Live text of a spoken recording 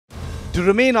To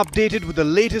remain updated with the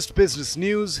latest business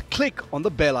news, click on the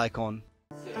bell icon.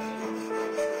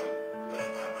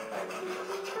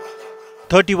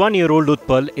 31-year-old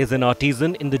Utpal is an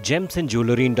artisan in the gems and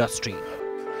jewellery industry.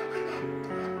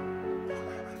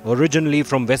 Originally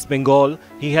from West Bengal,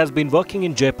 he has been working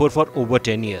in Jaipur for over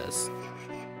 10 years.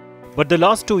 But the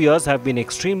last 2 years have been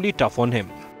extremely tough on him.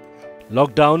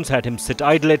 Lockdowns had him sit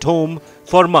idle at home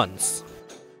for months.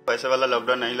 पैसे वाला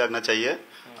lockdown नहीं लगना चाहिए.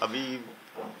 अभी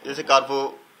जैसे Carrefour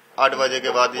 8 बजे के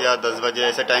बाद या 10 बजे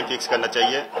ऐसे टाइम फिक्स करना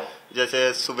चाहिए.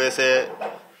 जैसे सुबह से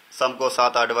शाम को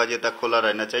 7-8 बजे तक खुला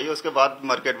रहना चाहिए. उसके बाद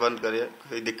मार्केट बंद करिए,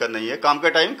 कोई दिक्कत नहीं है. काम का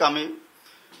टाइम काम ही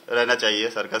रहना चाहिए.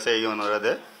 सरकार से यही अनुरोध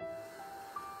है.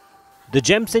 The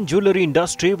gems and jewellery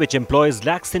industry, which employs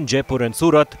lakhs in Jaipur and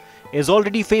Surat, is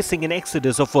already facing an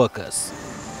exodus of workers.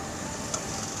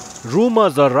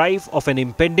 Rumours are rife of an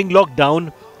impending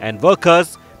lockdown, and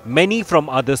workers, many from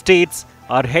other states,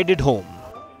 are headed home.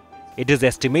 It is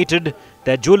estimated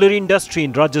that jewellery industry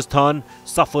in Rajasthan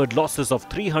suffered losses of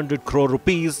 300 crore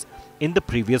rupees in the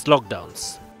previous lockdowns.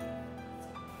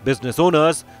 Business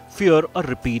owners fear a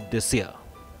repeat this year.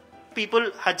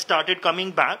 People had started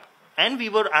coming back and we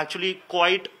were actually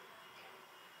quite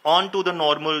on to the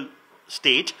normal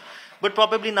stage. But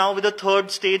probably now with the third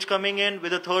stage coming in,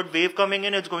 with the third wave coming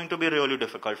in, it's going to be really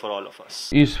difficult for all of us.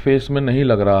 इस face में नहीं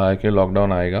लग रहा है कि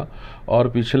lockdown आएगा और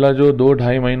पिछला जो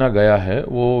 2-2.5 महीना गया है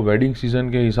वो वेडिंग सीजन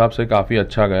के हिसाब से काफ़ी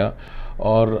अच्छा गया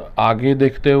और आगे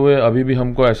देखते हुए अभी भी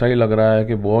हमको ऐसा ही लग रहा है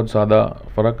कि बहुत ज़्यादा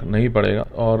फर्क नहीं पड़ेगा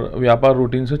और व्यापार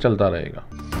रूटीन से चलता रहेगा.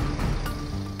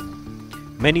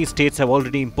 Many states have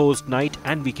already imposed night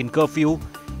and weekend curfew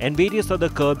and various other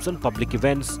curbs on public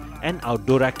events and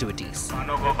outdoor activities.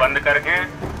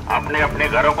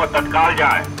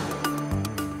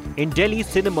 In Delhi,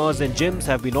 cinemas and gyms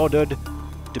have been ordered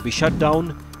to be shut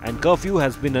down and curfew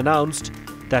has been announced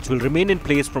that will remain in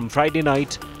place from Friday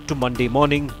night to Monday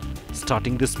morning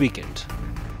starting this weekend.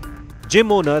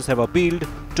 Gym owners have appealed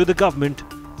to the government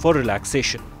for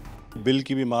relaxation. Bill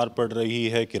की भी मार पड़ रही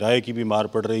है, किराए की भी मार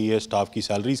पड़ रही है, स्टाफ की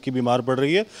सैलरीज की भी मार पड़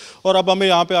रही है और अब हमें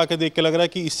यहाँ पे आके देख के लग रहा है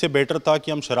कि इससे बेटर था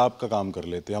कि हम शराब का काम कर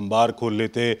लेते, हम बार खोल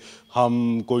लेते,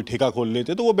 हम कोई ठेका खोल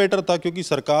लेते तो वो बेटर था क्योंकि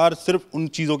सरकार सिर्फ उन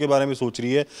चीज़ों के बारे में सोच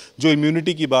रही है जो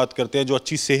इम्यूनिटी की बात करते हैं, जो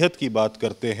अच्छी सेहत की बात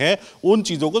करते हैं, उन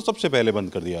चीज़ों को सबसे पहले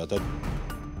बंद कर दिया था.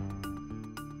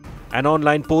 An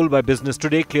online poll by Business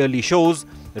Today clearly shows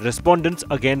respondents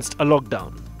against a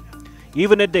lockdown,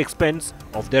 even at the expense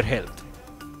of their health.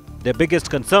 Their biggest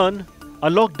concern, a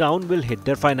lockdown will hit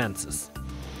their finances.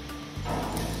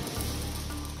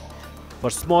 For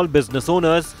small business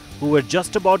owners who were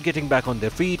just about getting back on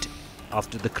their feet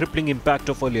after the crippling impact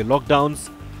of earlier lockdowns,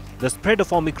 the spread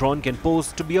of Omicron can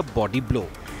pose to be a body blow.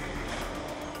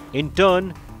 In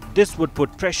turn, this would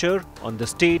put pressure on the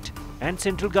state and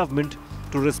central government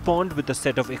to respond with a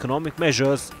set of economic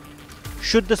measures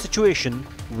should the situation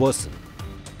worsen.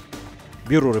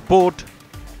 Bureau Report,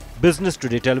 Business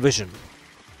Today Television.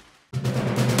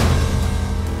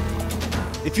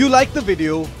 If you like the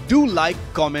video, do like,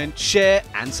 comment, share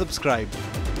and subscribe.